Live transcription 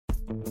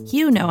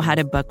You know how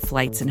to book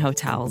flights and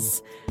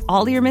hotels.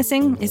 All you're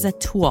missing is a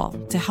tool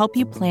to help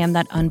you plan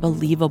that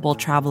unbelievable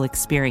travel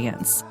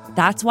experience.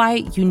 That's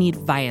why you need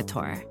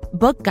Viator.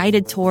 Book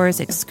guided tours,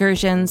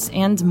 excursions,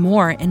 and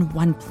more in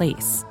one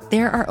place.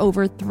 There are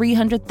over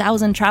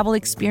 300,000 travel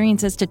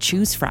experiences to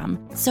choose from,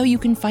 so you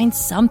can find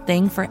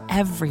something for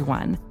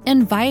everyone.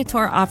 And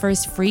Viator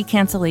offers free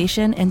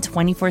cancellation and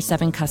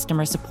 24/7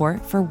 customer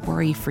support for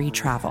worry-free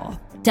travel.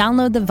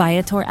 Download the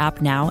Viator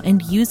app now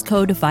and use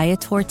code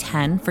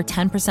Viator10 for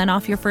 10%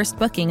 off your first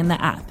booking in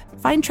the app.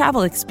 Find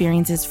travel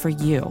experiences for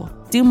you.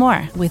 Do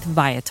more with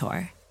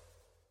Viator.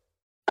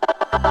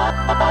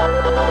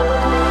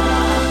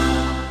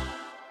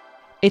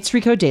 It's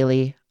Recode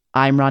Daily.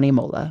 I'm Ronnie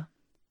Mola.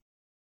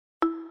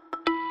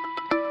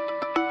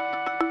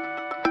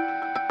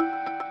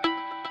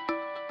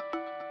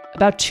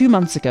 About 2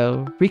 months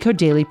ago, Recode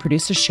Daily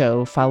produced a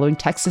show following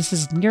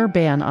Texas's near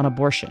ban on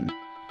abortion.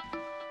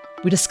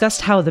 We discussed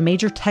how the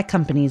major tech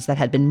companies that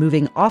had been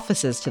moving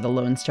offices to the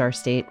Lone Star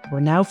State were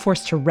now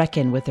forced to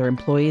reckon with their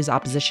employees'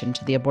 opposition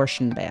to the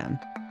abortion ban.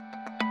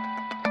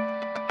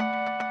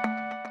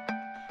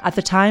 At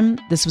the time,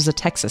 this was a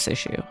Texas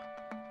issue.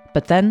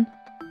 But then,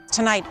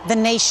 tonight, the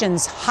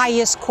nation's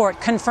highest court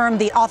confirmed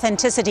the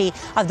authenticity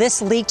of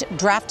this leaked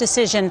draft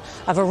decision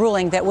of a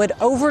ruling that would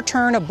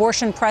overturn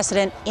abortion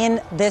precedent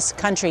in this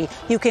country.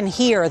 You can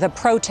hear the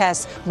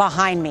protests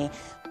behind me.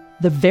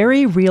 The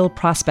very real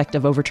prospect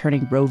of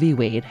overturning Roe v.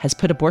 Wade has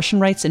put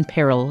abortion rights in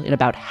peril in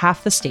about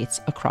half the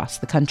states across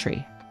the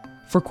country.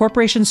 For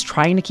corporations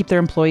trying to keep their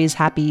employees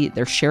happy,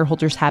 their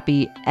shareholders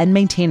happy, and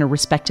maintain a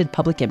respected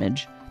public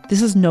image,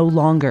 this is no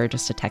longer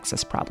just a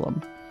Texas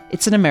problem.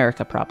 It's an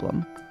America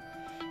problem.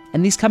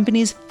 And these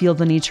companies feel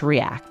the need to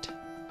react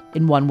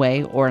in one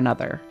way or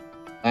another.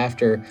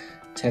 After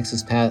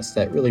Texas passed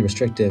that really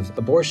restrictive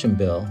abortion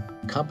bill,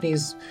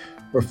 companies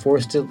were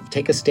forced to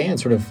take a stand,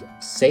 sort of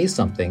say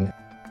something.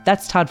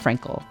 That's Todd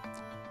Frankel,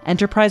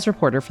 enterprise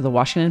reporter for the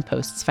Washington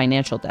Post's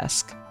financial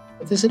desk.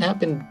 If this had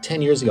happened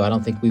 10 years ago, I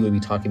don't think we would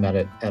be talking about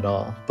it at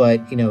all.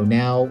 But,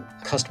 now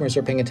customers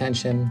are paying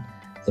attention,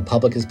 the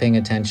public is paying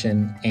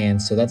attention,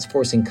 and so that's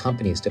forcing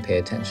companies to pay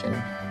attention.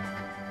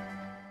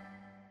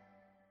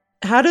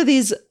 How do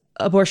these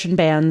abortion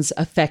bans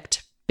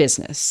affect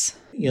business?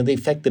 They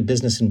affect the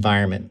business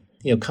environment.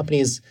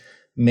 Companies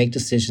make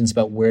decisions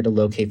about where to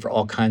locate for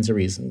all kinds of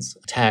reasons.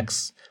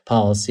 Tax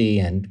policy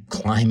and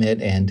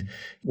climate and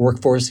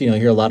workforce. You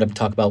hear a lot of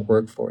talk about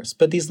workforce.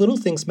 But these little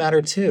things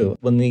matter too.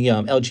 When the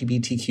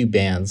LGBTQ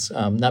bans,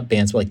 not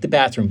bans, but like the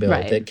bathroom bill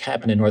that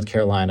happened in North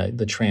Carolina,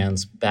 the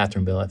trans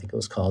bathroom bill, I think it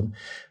was called,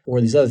 or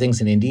these other things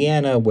in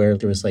Indiana where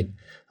there was like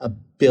a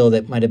bill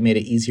that might have made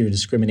it easier to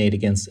discriminate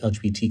against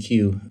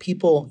LGBTQ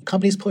people,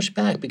 companies push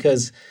back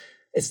because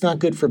it's not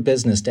good for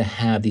business to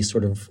have these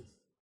sort of,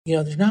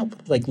 they're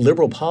not like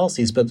liberal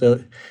policies, but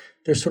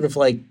they're sort of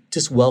like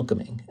just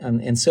welcoming.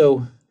 And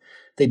so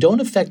they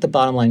don't affect the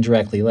bottom line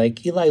directly.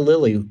 Like Eli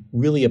Lilly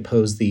really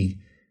opposed the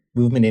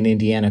movement in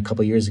Indiana a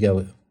couple of years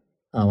ago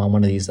on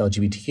one of these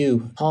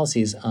LGBTQ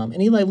policies.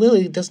 And Eli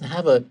Lilly doesn't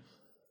have a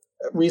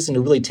reason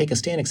to really take a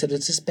stand, except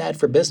it's just bad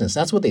for business.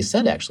 That's what they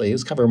said, actually. It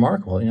was kind of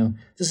remarkable.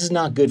 This is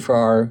not good for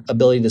our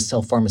ability to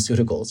sell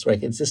pharmaceuticals,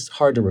 right? It's just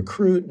hard to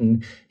recruit,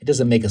 and it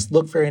doesn't make us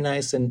look very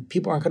nice, and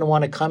people aren't going to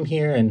want to come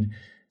here, and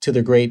to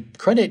their great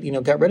credit,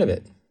 got rid of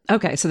it.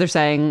 Okay, so they're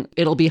saying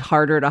it'll be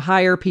harder to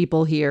hire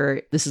people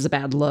here. This is a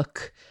bad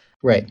look.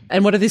 Right.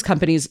 And what are these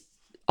companies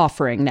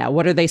offering now?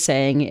 What are they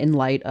saying in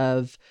light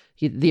of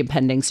the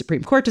impending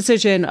Supreme Court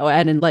decision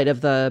and in light of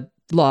the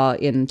law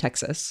in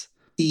Texas?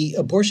 The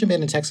abortion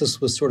ban in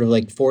Texas was sort of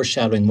like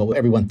foreshadowing what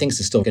everyone thinks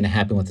is still going to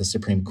happen with the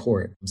Supreme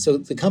Court. So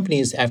the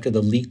companies, after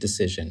the leaked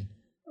decision,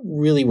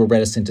 really were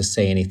reticent to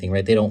say anything,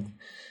 right?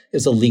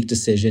 It's a leaked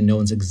decision. No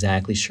one's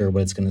exactly sure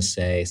what it's going to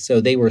say.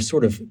 So they were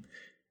sort of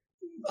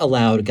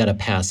got a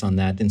pass on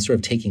that and sort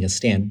of taking a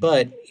stand.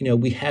 But,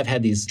 we have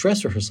had these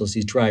dress rehearsals,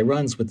 these dry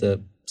runs with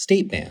the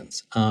state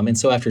bans. And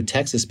so after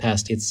Texas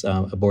passed its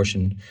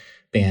abortion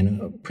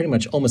ban, pretty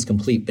much almost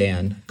complete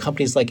ban,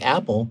 companies like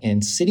Apple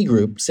and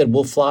Citigroup said,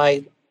 we'll fly,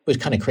 it was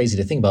kind of crazy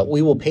to think about,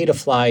 we will pay to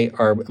fly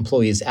our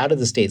employees out of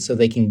the state so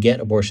they can get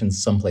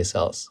abortions someplace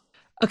else.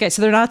 Okay,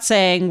 so they're not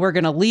saying we're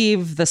going to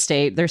leave the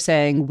state. They're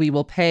saying we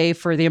will pay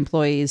for the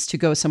employees to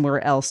go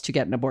somewhere else to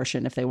get an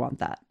abortion if they want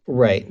that.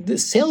 Right. The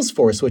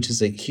Salesforce, which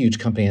is a huge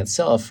company in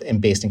itself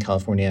and based in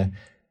California,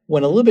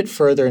 went a little bit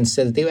further and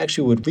said that they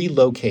actually would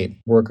relocate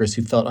workers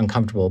who felt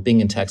uncomfortable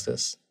being in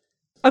Texas.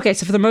 Okay,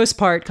 so for the most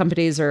part,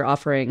 companies are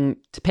offering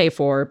to pay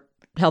for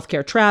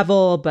healthcare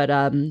travel, but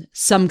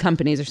some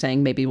companies are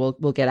saying maybe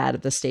we'll get out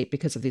of the state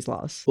because of these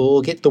laws. Well,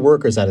 we'll get the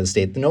workers out of the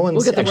state. No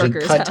one's actually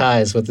cut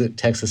ties with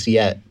Texas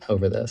yet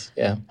over this.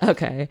 Yeah.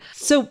 Okay.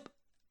 So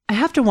I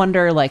have to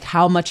wonder,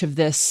 how much of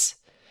this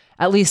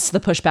at least the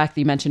pushback that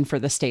you mentioned for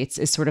the states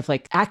is sort of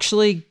like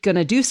actually going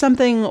to do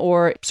something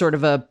or sort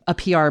of a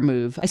PR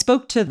move. I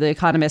spoke to the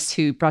economist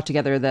who brought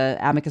together the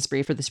amicus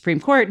brief for the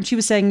Supreme Court, and she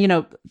was saying,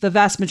 the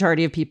vast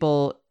majority of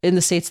people in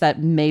the states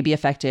that may be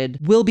affected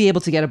will be able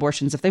to get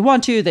abortions if they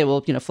want to. They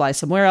will, fly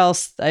somewhere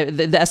else.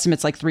 The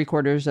estimate's like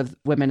 3/4 of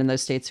women in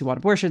those states who want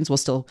abortions will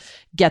still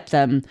get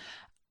them.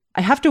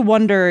 I have to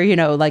wonder,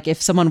 like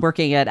if someone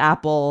working at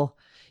Apple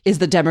is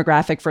the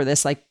demographic for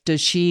this, like,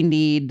 does she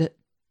need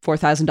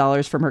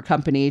 $4,000 from her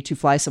company to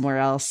fly somewhere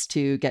else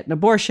to get an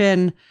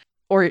abortion?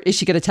 Or is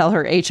she going to tell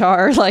her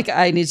HR, like,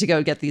 I need to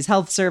go get these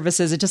health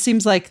services? It just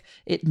seems like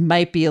it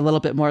might be a little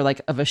bit more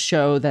like of a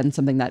show than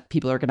something that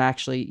people are going to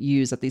actually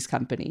use at these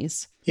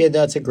companies. Yeah,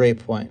 that's a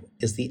great point.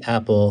 Is the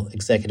Apple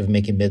executive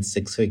making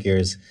mid-six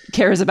figures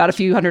cares about a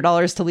few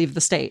 $100s to leave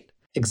the state?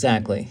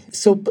 Exactly.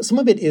 So some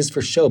of it is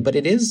for show, but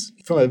it is,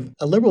 from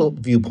a liberal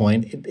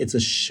viewpoint, it's a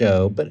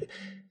show, but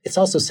it's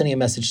also sending a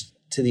message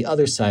to the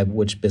other side,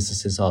 which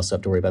businesses also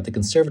have to worry about, the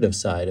conservative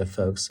side of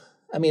folks.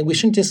 I mean, we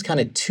shouldn't discount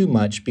it too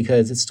much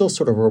because it's still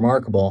sort of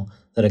remarkable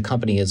that a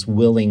company is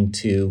willing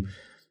to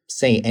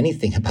say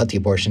anything about the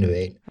abortion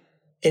debate.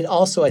 It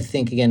also, I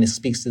think, again, it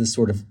speaks to the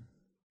sort of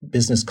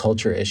business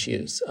culture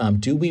issues.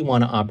 Do we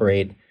want to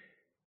operate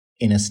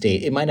in a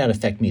state? It might not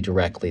affect me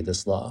directly,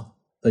 this law,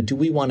 but do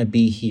we want to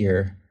be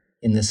here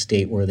in this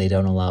state where they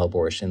don't allow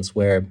abortions,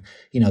 where,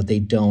 they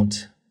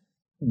don't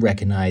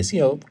recognize,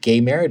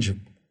 gay marriage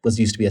was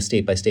used to be a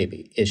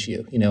state-by-state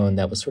issue, and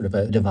that was sort of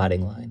a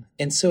dividing line.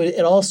 And so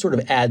it all sort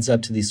of adds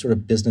up to these sort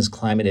of business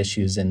climate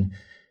issues. And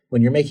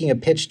when you're making a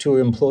pitch to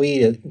an employee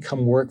to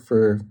come work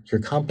for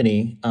your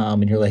company,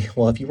 and you're like,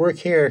 well, if you work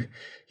here,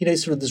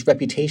 sort of this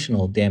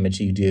reputational damage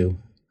you do.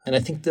 And I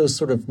think those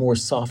sort of more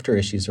softer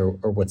issues are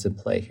what's at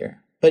play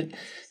here. But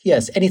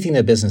yes, anything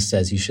that business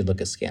says, you should look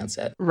askance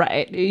at.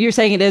 Right. You're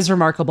saying it is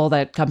remarkable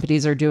that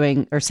companies are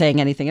doing or saying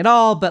anything at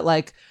all, but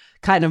like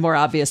kind of more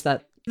obvious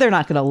that they're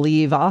not going to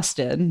leave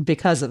Austin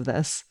because of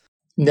this.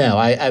 No,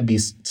 I'd be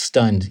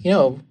stunned.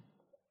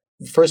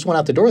 First one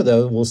out the door,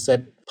 though, will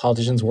set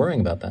politicians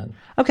worrying about that.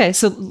 Okay,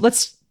 so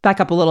let's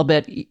back up a little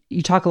bit.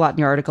 You talk a lot in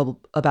your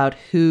article about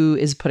who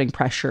is putting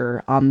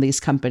pressure on these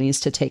companies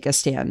to take a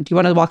stand. Do you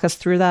want to walk us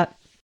through that?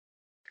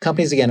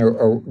 Companies, again,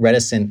 are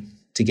reticent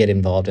to get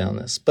involved in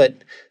this. But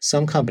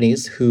some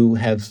companies who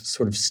have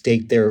sort of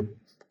staked their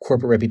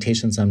corporate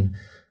reputations on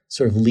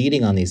sort of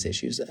leading on these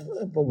issues.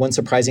 One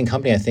surprising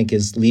company, I think,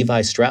 is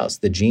Levi Strauss,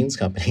 the jeans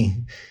company,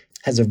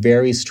 has a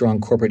very strong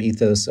corporate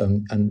ethos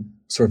on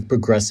sort of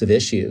progressive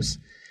issues.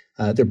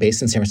 They're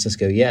based in San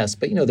Francisco, yes,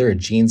 but, they're a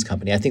jeans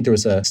company. I think there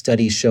was a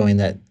study showing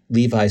that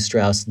Levi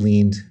Strauss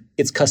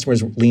its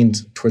customers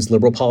leaned towards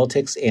liberal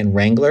politics and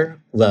Wrangler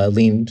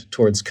leaned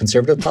towards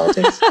conservative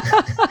politics.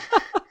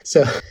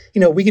 So,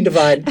 we can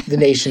divide the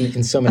nation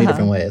in so many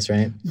different ways,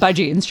 right? By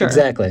jeans, sure.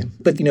 Exactly.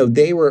 But,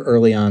 they were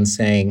early on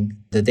saying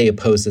that they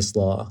oppose this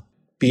law.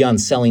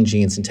 Beyond selling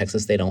jeans in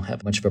Texas, they don't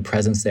have much of a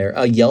presence there.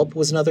 Yelp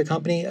was another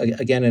company,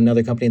 again,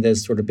 another company that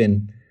has sort of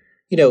been,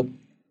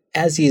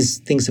 as these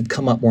things have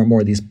come up more and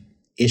more, these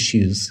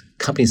issues,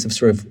 companies have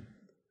sort of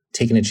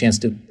taken a chance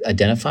to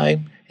identify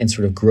and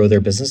sort of grow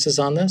their businesses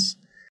on this.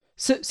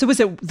 So was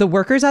it the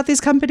workers at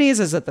these companies?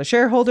 Is it the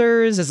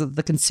shareholders? Is it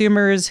the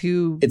consumers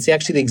who? It's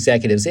actually the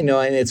executives, and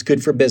it's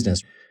good for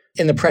business.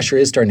 And the pressure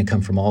is starting to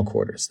come from all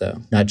quarters, though,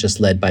 not just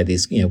led by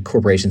these,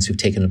 corporations who've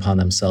taken it upon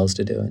themselves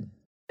to do it.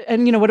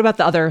 And, what about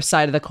the other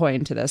side of the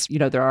coin to this?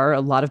 There are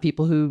a lot of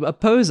people who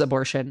oppose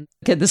abortion.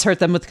 Could this hurt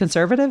them with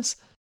conservatives?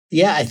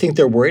 Yeah, I think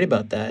they're worried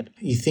about that.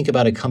 You think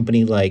about a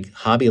company like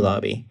Hobby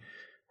Lobby,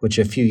 which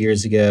a few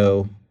years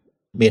ago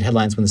made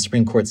headlines when the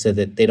Supreme Court said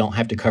that they don't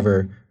have to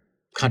cover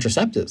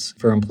contraceptives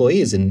for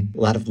employees. And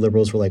a lot of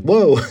liberals were like,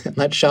 whoa, I'm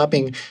not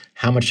shopping.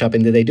 How much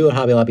shopping did they do at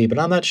Hobby Lobby? But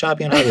I'm not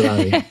shopping at Hobby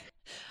Lobby.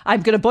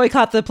 I'm going to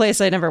boycott the place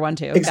I never went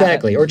to.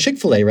 Exactly. Or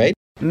Chick-fil-A, right?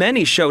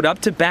 Many showed up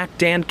to back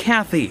Dan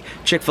Cathy,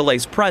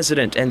 Chick-fil-A's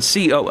president and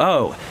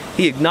COO.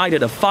 He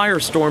ignited a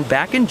firestorm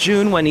back in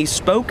June when he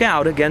spoke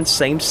out against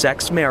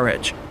same-sex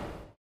marriage.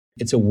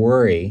 It's a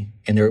worry,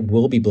 and there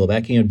will be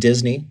blowback.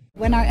 Disney.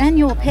 When our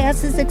annual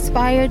passes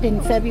expired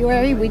in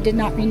February, we did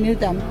not renew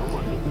them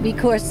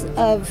because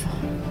of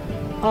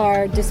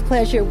our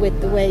displeasure with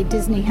the way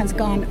Disney has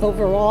gone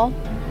overall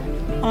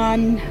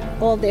on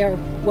all their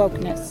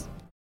wokeness.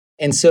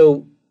 And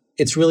so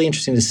it's really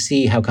interesting to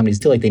see how companies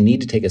feel like they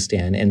need to take a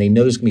stand, and they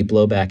know there's going to be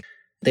blowback.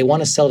 They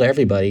want to sell to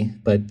everybody,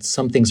 but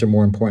some things are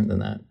more important than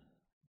that.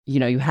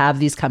 You have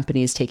these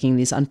companies taking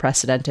these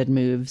unprecedented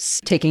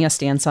moves, taking a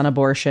stance on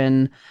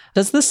abortion.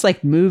 Does this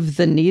move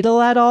the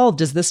needle at all?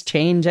 Does this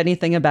change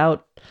anything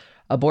about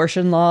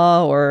abortion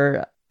law,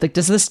 or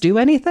does this do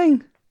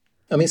anything?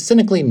 I mean,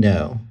 cynically,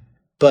 no.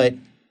 But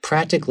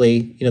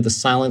practically, the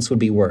silence would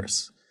be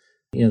worse.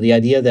 The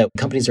idea that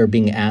companies are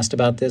being asked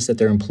about this, that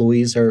their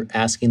employees are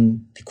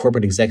asking the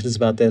corporate executives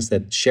about this,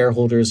 that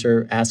shareholders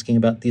are asking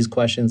about these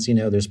questions.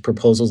 There's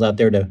proposals out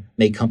there to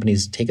make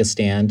companies take a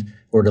stand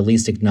or to at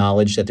least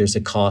acknowledge that there's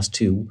a cost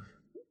to,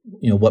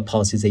 what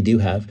policies they do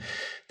have.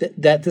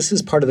 That this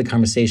is part of the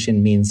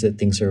conversation means that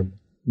things are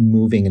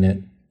moving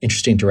in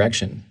interesting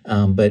direction.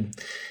 But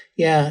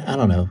yeah, I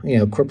don't know.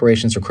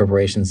 Corporations are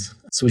corporations,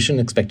 so we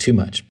shouldn't expect too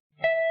much.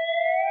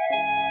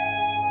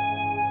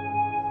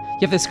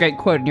 You have this great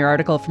quote in your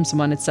article from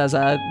someone. It says,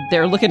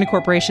 they're looking to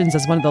corporations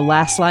as one of the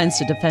last lines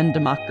to defend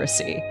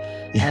democracy.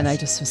 Yes. And I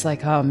just was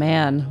like, oh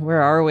man,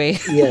 where are we?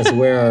 Yes,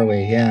 where are we?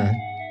 Yeah.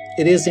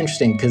 It is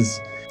interesting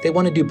because they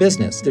want to do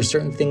business. There's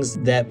certain things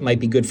that might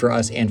be good for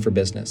us and for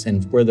business,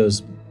 and where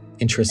those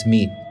interests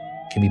meet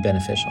can be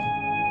beneficial.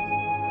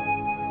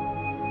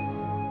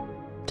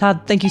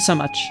 Todd, thank you so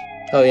much.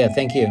 Oh yeah,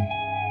 thank you.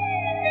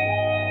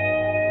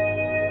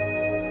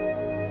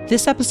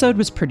 This episode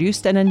was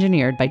produced and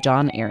engineered by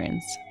John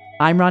Ahrens.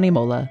 I'm Ronnie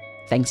Mola.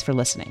 Thanks for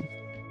listening.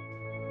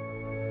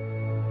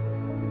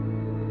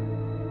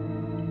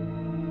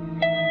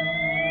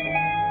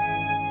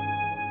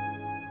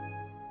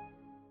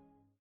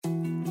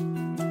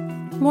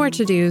 More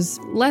to-dos,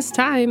 less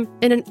time,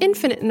 and an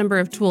infinite number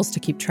of tools to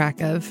keep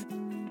track of.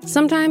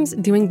 Sometimes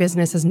doing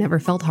business has never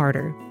felt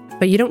harder,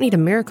 but you don't need a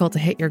miracle to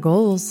hit your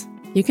goals.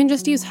 You can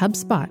just use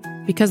HubSpot,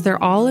 because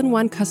their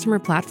all-in-one customer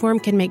platform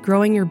can make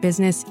growing your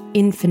business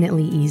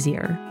infinitely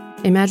easier.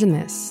 Imagine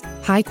this: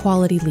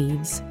 high-quality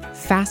leads,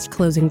 fast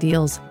closing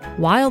deals,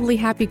 wildly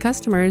happy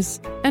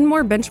customers, and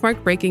more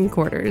benchmark-breaking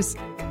quarters.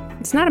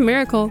 It's not a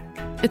miracle,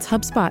 it's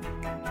HubSpot.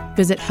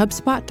 Visit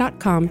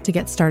HubSpot.com to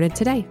get started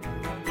today.